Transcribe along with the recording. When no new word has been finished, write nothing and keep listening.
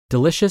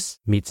Delicious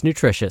meets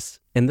nutritious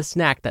in the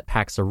snack that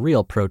packs a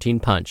real protein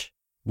punch.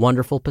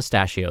 Wonderful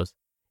Pistachios.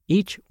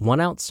 Each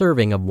 1-ounce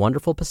serving of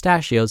Wonderful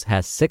Pistachios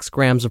has 6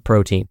 grams of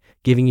protein,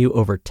 giving you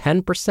over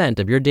 10%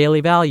 of your daily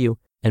value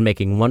and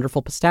making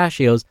Wonderful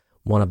Pistachios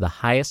one of the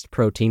highest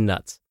protein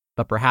nuts.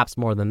 But perhaps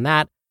more than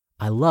that,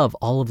 I love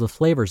all of the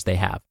flavors they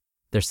have.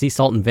 Their sea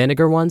salt and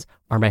vinegar ones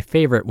are my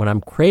favorite when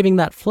I'm craving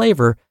that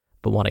flavor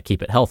but want to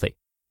keep it healthy.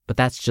 But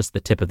that's just the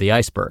tip of the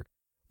iceberg.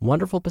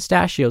 Wonderful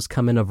Pistachios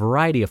come in a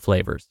variety of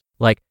flavors,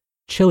 like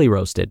chili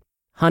roasted,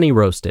 honey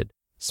roasted,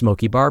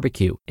 smoky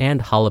barbecue,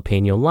 and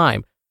jalapeno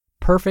lime,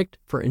 perfect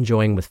for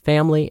enjoying with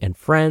family and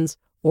friends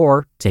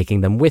or taking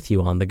them with you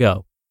on the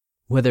go.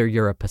 Whether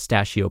you're a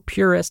pistachio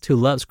purist who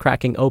loves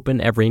cracking open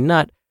every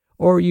nut,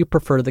 or you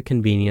prefer the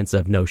convenience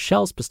of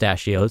no-shells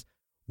pistachios,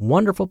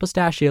 Wonderful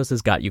Pistachios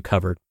has got you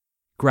covered.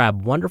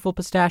 Grab Wonderful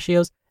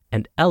Pistachios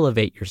and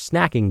elevate your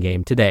snacking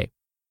game today.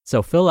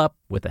 So fill up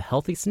with a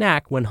healthy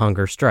snack when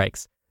hunger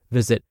strikes.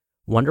 Visit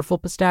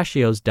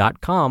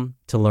wonderfulpistachios.com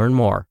to learn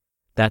more.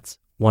 That's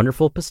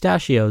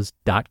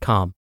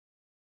wonderfulpistachios.com.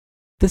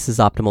 This is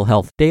Optimal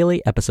Health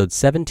Daily, episode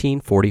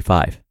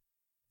 1745.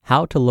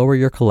 How to Lower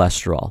Your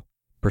Cholesterol,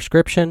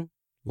 Prescription,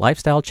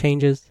 Lifestyle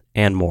Changes,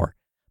 and More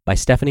by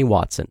Stephanie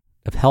Watson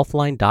of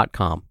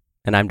Healthline.com.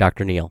 And I'm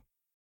Dr. Neil.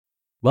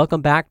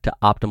 Welcome back to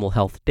Optimal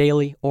Health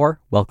Daily, or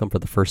welcome for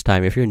the first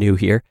time if you're new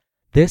here.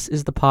 This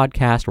is the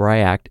podcast where I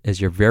act as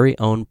your very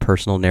own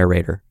personal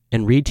narrator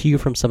and read to you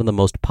from some of the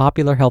most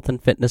popular health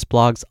and fitness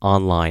blogs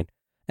online,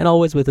 and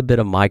always with a bit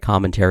of my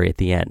commentary at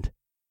the end.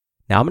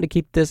 Now I'm going to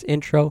keep this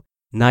intro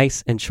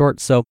nice and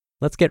short, so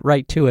let's get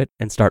right to it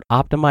and start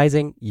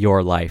optimizing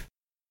your life.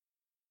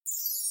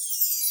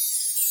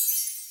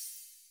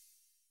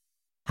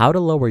 How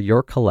to Lower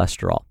Your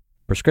Cholesterol,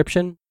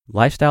 Prescription,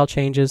 Lifestyle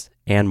Changes,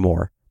 and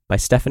More by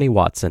Stephanie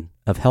Watson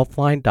of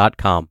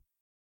Healthline.com.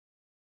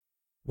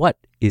 What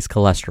is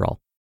cholesterol?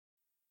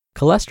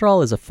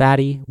 Cholesterol is a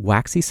fatty,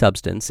 waxy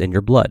substance in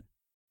your blood.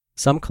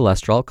 Some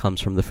cholesterol comes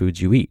from the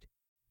foods you eat.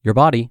 Your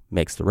body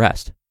makes the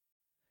rest.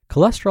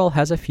 Cholesterol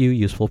has a few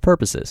useful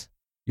purposes.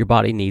 Your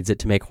body needs it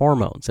to make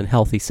hormones and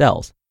healthy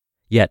cells.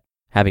 Yet,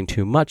 having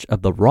too much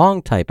of the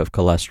wrong type of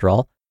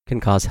cholesterol can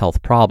cause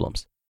health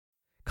problems.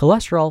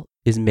 Cholesterol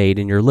is made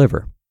in your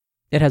liver.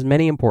 It has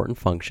many important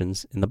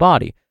functions in the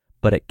body,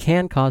 but it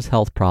can cause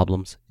health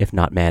problems if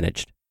not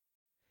managed.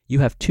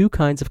 You have 2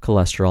 kinds of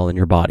cholesterol in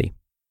your body.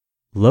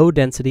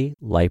 Low-density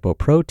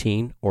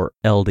lipoprotein, or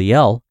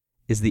LDL,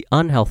 is the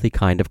unhealthy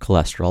kind of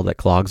cholesterol that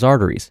clogs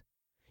arteries.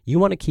 You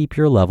want to keep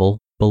your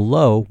level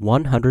below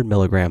 100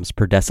 milligrams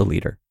per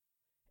deciliter.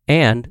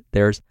 And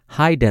there's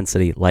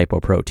high-density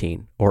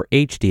lipoprotein, or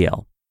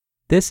HDL.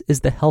 This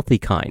is the healthy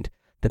kind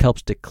that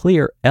helps to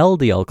clear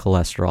LDL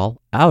cholesterol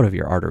out of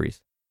your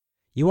arteries.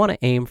 You want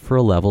to aim for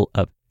a level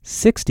of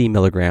 60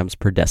 milligrams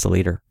per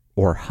deciliter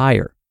or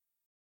higher.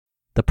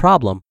 The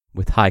problem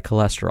with high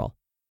cholesterol.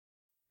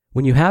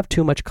 When you have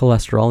too much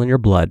cholesterol in your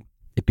blood,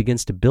 it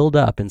begins to build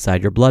up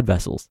inside your blood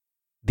vessels.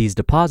 These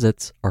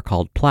deposits are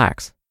called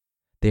plaques.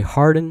 They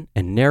harden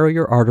and narrow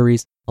your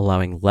arteries,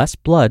 allowing less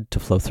blood to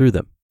flow through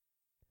them.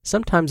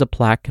 Sometimes a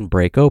plaque can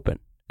break open,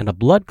 and a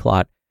blood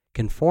clot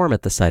can form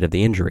at the site of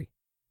the injury.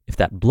 If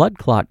that blood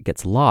clot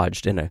gets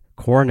lodged in a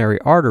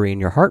coronary artery in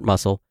your heart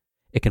muscle,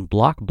 it can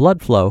block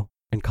blood flow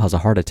and cause a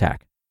heart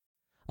attack.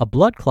 A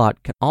blood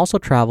clot can also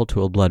travel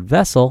to a blood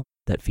vessel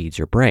that feeds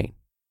your brain.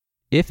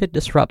 If it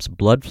disrupts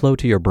blood flow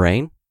to your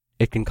brain,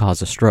 it can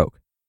cause a stroke.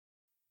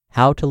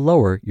 How to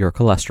lower your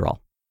cholesterol.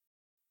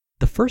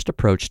 The first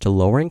approach to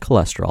lowering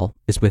cholesterol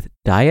is with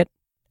diet,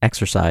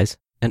 exercise,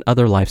 and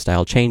other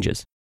lifestyle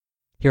changes.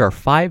 Here are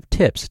 5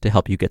 tips to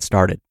help you get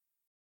started.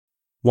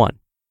 1.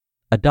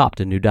 Adopt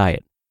a new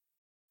diet.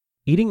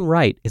 Eating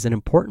right is an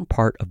important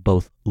part of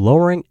both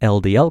lowering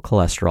LDL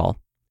cholesterol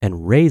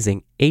and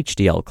raising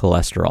HDL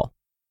cholesterol.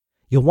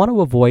 You'll want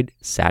to avoid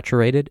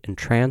saturated and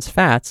trans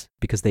fats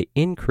because they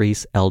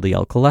increase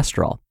LDL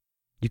cholesterol.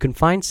 You can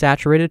find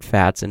saturated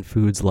fats in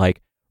foods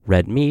like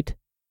red meat,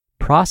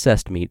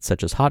 processed meats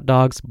such as hot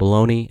dogs,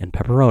 bologna, and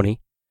pepperoni,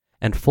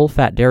 and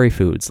full-fat dairy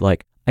foods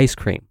like ice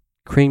cream,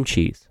 cream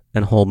cheese,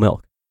 and whole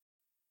milk.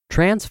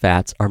 Trans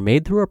fats are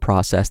made through a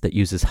process that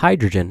uses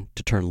hydrogen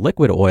to turn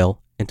liquid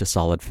oil into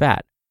solid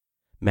fat.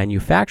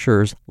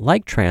 Manufacturers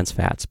like trans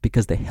fats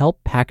because they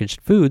help packaged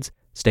foods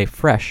stay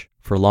fresh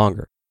for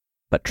longer.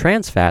 But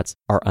trans fats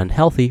are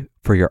unhealthy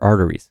for your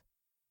arteries.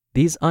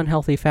 These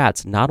unhealthy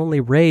fats not only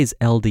raise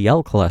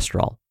LDL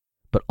cholesterol,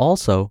 but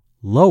also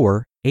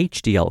lower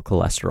HDL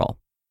cholesterol.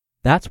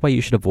 That's why you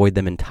should avoid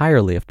them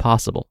entirely if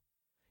possible.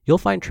 You'll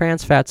find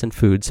trans fats in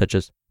foods such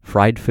as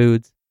fried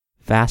foods,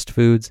 fast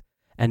foods,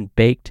 and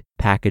baked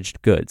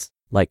packaged goods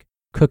like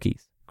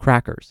cookies,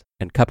 crackers,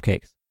 and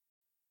cupcakes.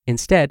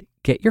 Instead,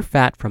 get your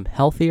fat from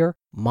healthier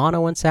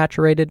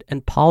monounsaturated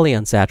and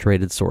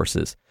polyunsaturated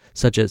sources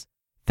such as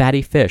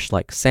fatty fish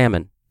like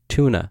salmon,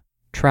 tuna,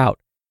 trout,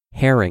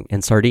 herring,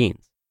 and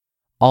sardines,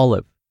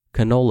 olive,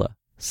 canola,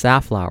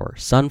 safflower,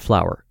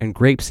 sunflower, and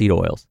grapeseed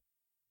oils,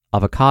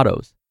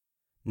 avocados,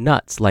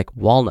 nuts like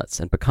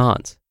walnuts and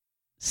pecans,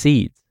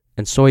 seeds,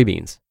 and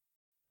soybeans.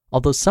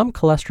 Although some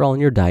cholesterol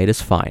in your diet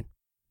is fine,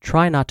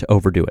 try not to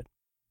overdo it.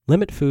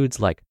 Limit foods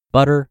like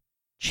butter,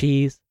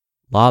 cheese,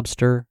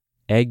 lobster,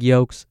 egg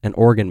yolks, and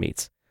organ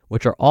meats,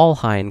 which are all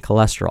high in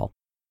cholesterol.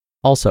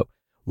 Also,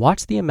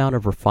 watch the amount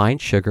of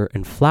refined sugar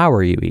and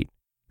flour you eat.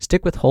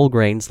 Stick with whole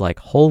grains like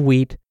whole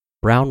wheat,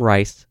 brown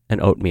rice,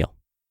 and oatmeal.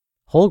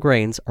 Whole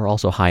grains are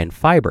also high in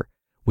fiber,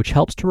 which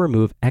helps to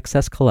remove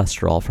excess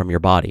cholesterol from your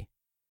body.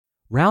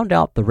 Round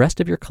out the rest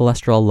of your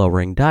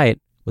cholesterol-lowering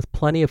diet with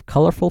plenty of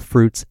colorful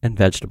fruits and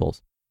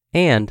vegetables,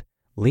 and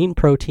lean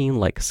protein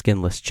like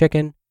skinless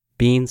chicken,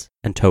 beans,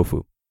 and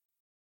tofu.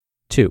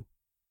 2.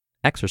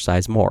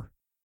 Exercise more.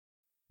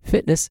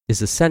 Fitness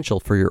is essential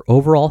for your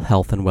overall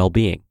health and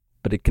well-being,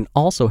 but it can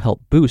also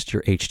help boost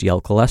your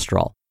HDL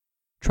cholesterol.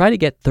 Try to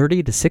get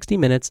 30 to 60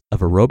 minutes of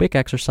aerobic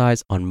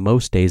exercise on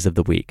most days of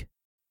the week.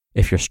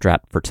 If you're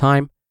strapped for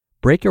time,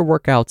 break your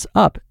workouts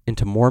up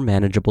into more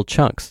manageable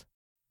chunks.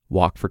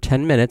 Walk for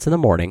 10 minutes in the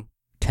morning,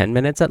 10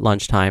 minutes at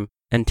lunchtime,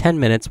 and 10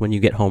 minutes when you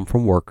get home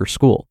from work or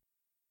school.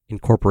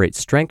 Incorporate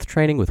strength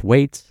training with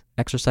weights,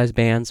 exercise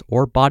bands,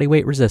 or body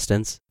weight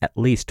resistance at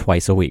least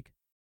twice a week.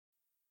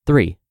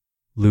 3.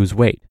 Lose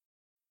weight.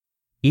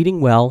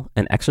 Eating well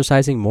and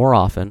exercising more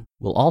often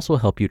will also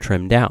help you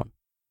trim down.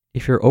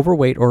 If you're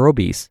overweight or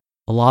obese,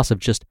 a loss of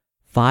just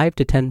 5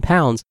 to 10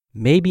 pounds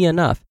may be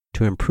enough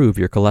to improve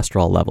your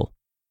cholesterol level.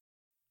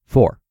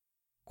 4.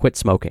 Quit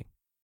smoking.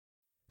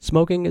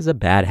 Smoking is a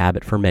bad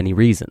habit for many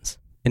reasons.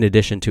 In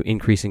addition to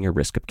increasing your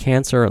risk of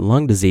cancer and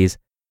lung disease,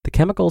 the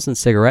chemicals in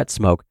cigarette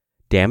smoke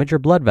damage your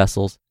blood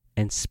vessels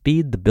and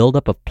speed the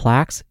buildup of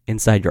plaques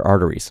inside your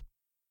arteries.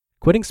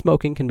 Quitting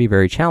smoking can be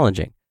very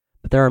challenging,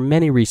 but there are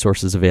many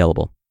resources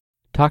available.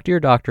 Talk to your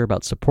doctor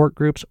about support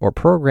groups or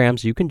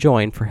programs you can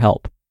join for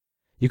help.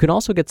 You can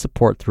also get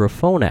support through a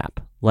phone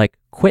app like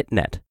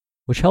QuitNet,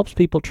 which helps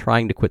people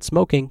trying to quit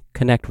smoking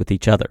connect with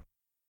each other.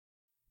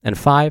 And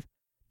 5,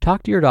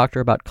 talk to your doctor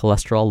about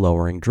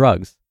cholesterol-lowering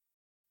drugs.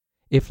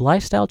 If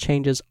lifestyle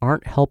changes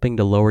aren't helping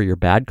to lower your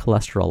bad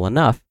cholesterol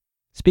enough,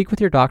 speak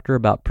with your doctor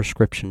about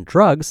prescription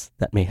drugs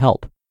that may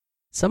help.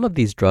 Some of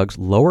these drugs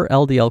lower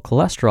LDL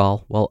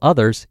cholesterol while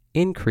others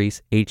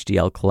increase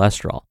HDL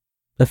cholesterol.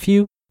 A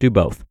few do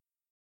both.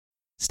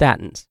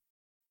 Statins.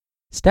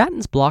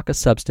 Statins block a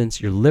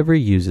substance your liver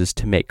uses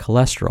to make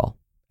cholesterol.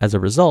 As a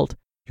result,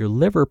 your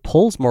liver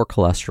pulls more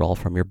cholesterol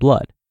from your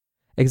blood.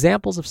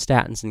 Examples of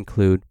statins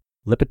include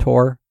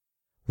Lipitor,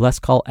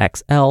 Lescal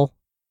XL,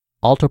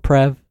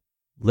 Altoprev,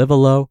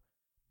 Livalo,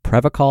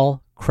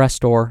 Prevacol,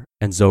 Crestor,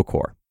 and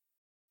Zocor.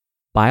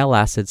 Bile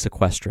acid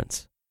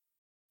sequestrants.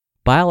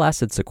 Bile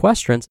acid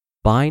sequestrants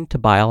bind to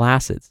bile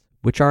acids,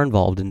 which are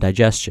involved in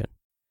digestion.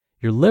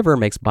 Your liver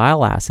makes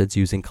bile acids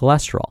using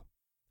cholesterol.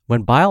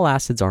 When bile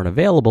acids aren't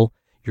available,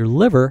 your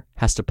liver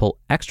has to pull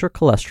extra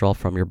cholesterol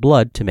from your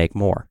blood to make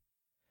more.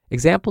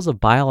 Examples of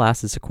bile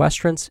acid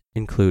sequestrants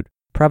include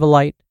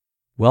Prevolite,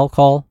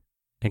 Welchol,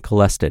 and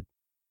Cholestid.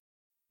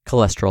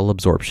 Cholesterol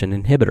absorption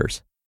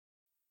inhibitors.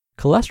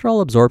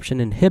 Cholesterol absorption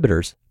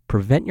inhibitors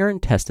prevent your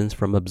intestines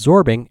from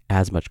absorbing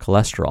as much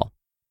cholesterol.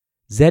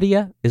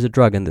 Zetia is a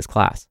drug in this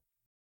class.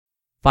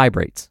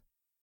 Fibrates.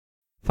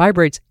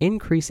 Fibrates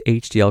increase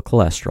HDL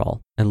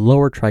cholesterol and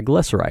lower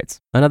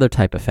triglycerides, another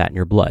type of fat in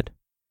your blood.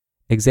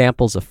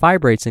 Examples of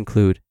fibrates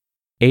include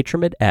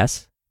Atramid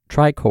S,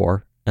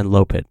 Tricor, and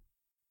Lopid.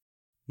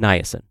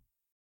 Niacin.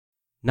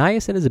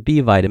 Niacin is a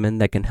B vitamin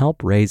that can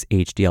help raise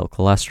HDL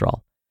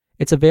cholesterol.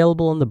 It's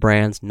available in the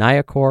brands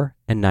Niacor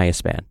and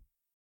Niaspan.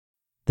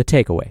 The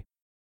takeaway.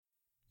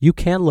 You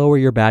can lower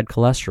your bad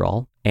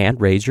cholesterol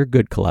and raise your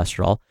good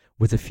cholesterol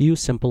with a few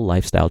simple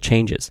lifestyle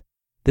changes.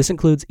 This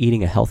includes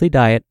eating a healthy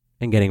diet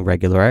and getting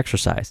regular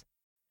exercise.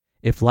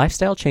 If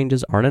lifestyle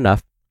changes aren't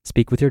enough,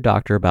 speak with your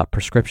doctor about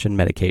prescription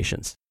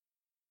medications.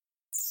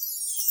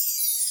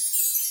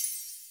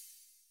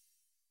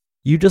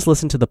 You just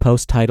listened to the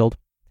post titled,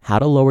 How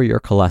to Lower Your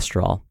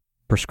Cholesterol,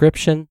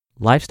 Prescription,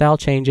 Lifestyle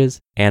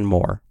Changes, and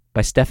More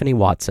by Stephanie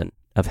Watson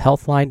of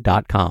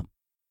Healthline.com.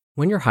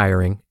 When you're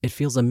hiring, it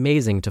feels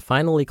amazing to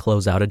finally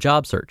close out a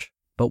job search.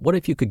 But what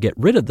if you could get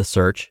rid of the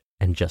search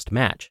and just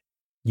match?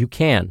 You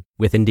can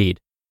with Indeed.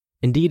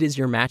 Indeed is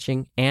your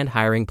matching and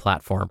hiring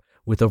platform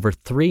with over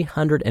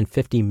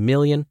 350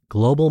 million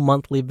global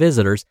monthly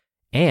visitors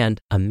and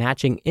a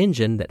matching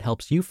engine that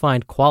helps you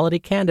find quality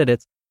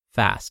candidates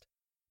fast.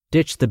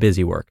 Ditch the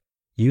busy work.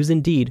 Use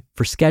Indeed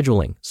for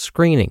scheduling,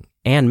 screening,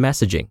 and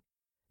messaging.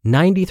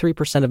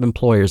 93% of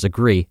employers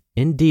agree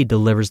Indeed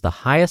delivers the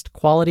highest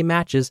quality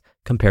matches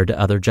compared to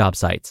other job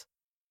sites.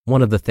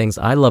 One of the things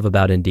I love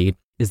about Indeed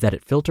is that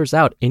it filters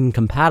out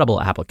incompatible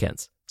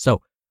applicants.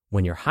 So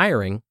when you're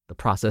hiring, the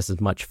process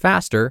is much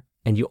faster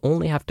and you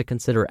only have to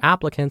consider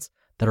applicants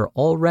that are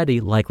already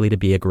likely to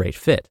be a great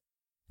fit.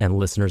 And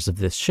listeners of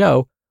this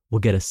show will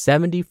get a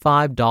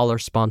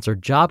 $75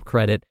 sponsored job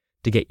credit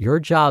to get your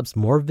jobs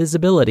more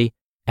visibility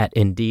at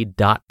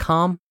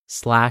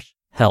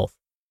Indeed.com/health.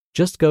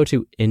 Just go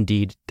to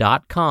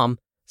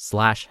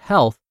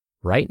Indeed.com/health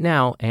right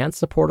now and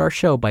support our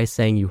show by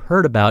saying you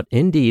heard about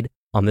Indeed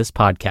on this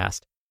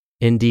podcast.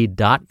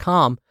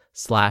 Indeed.com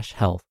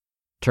health.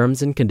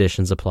 Terms and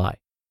conditions apply.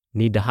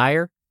 Need to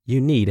hire?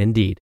 You need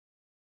Indeed.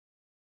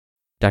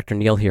 Dr.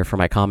 Neal here for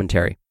my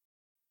commentary.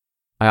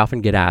 I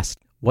often get asked,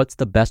 what's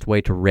the best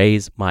way to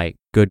raise my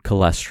good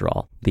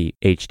cholesterol, the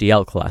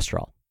HDL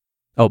cholesterol?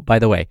 Oh, by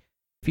the way,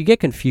 if you get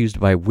confused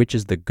by which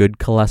is the good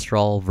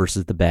cholesterol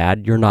versus the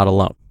bad, you're not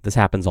alone. This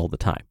happens all the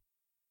time.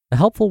 A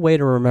helpful way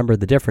to remember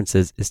the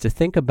differences is to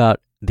think about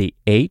the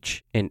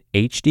H in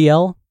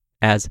HDL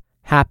as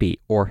happy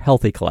or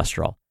healthy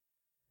cholesterol.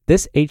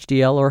 This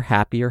HDL or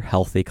happy or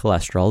healthy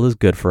cholesterol is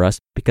good for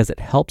us because it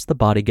helps the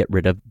body get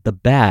rid of the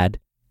bad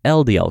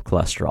LDL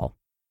cholesterol.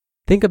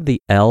 Think of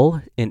the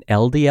L in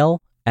LDL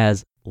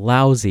as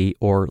lousy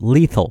or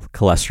lethal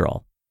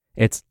cholesterol.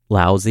 It's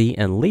lousy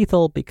and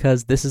lethal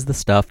because this is the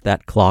stuff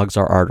that clogs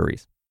our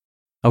arteries.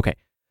 Okay,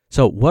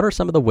 so what are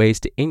some of the ways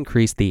to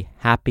increase the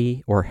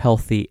happy or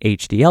healthy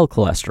HDL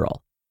cholesterol?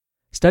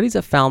 Studies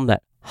have found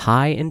that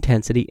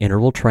high-intensity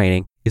interval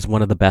training is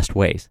one of the best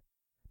ways.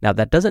 Now,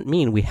 that doesn't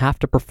mean we have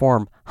to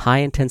perform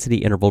high-intensity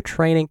interval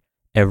training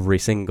every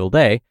single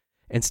day.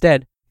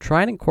 Instead,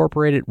 try and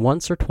incorporate it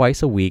once or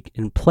twice a week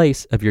in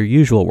place of your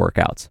usual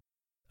workouts.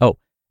 Oh,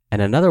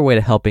 and another way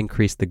to help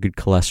increase the good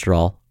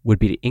cholesterol would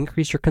be to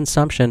increase your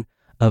consumption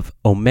of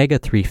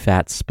omega-3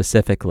 fats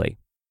specifically,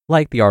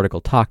 like the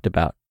article talked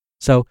about.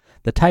 So,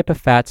 the type of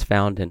fats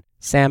found in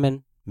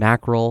salmon,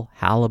 mackerel,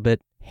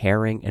 halibut,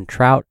 herring, and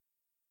trout.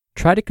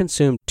 Try to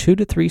consume 2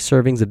 to 3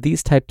 servings of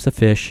these types of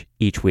fish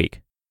each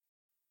week.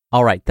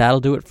 All right,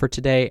 that'll do it for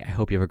today. I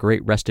hope you have a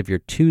great rest of your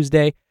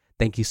Tuesday.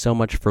 Thank you so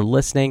much for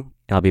listening,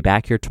 and I'll be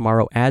back here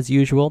tomorrow as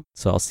usual,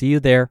 so I'll see you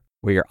there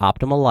where your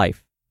optimal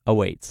life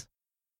awaits.